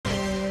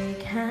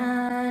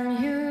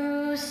Can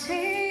you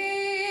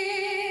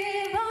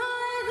see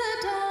by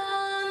the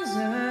dawn's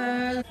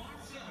early...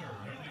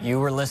 You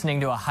were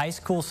listening to a high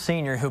school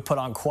senior who put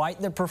on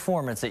quite the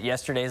performance at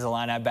yesterday's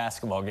Illini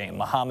basketball game.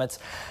 Mahomet's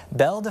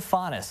Belle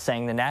DeFanis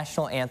sang the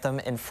national anthem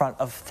in front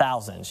of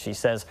thousands. She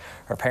says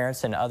her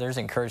parents and others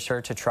encouraged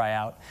her to try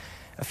out.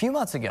 A few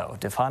months ago,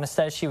 DeFanis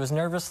says she was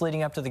nervous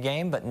leading up to the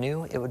game, but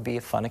knew it would be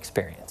a fun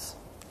experience.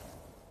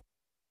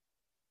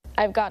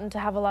 I've gotten to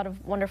have a lot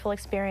of wonderful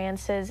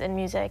experiences in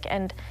music,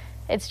 and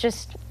it's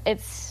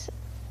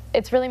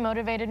really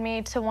motivated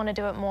me to want to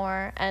do it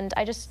more, and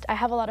I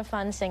have a lot of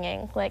fun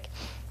singing. Like,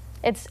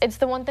 it's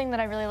the one thing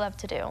that I really love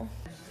to do.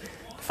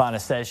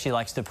 DeFanis says she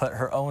likes to put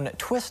her own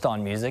twist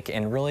on music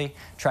and really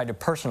try to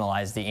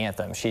personalize the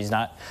anthem.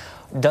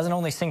 Doesn't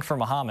only sing for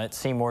Mahomet,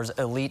 Seymour's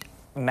elite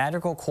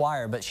magical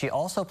choir, but she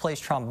also plays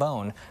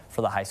trombone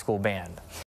for the high school band.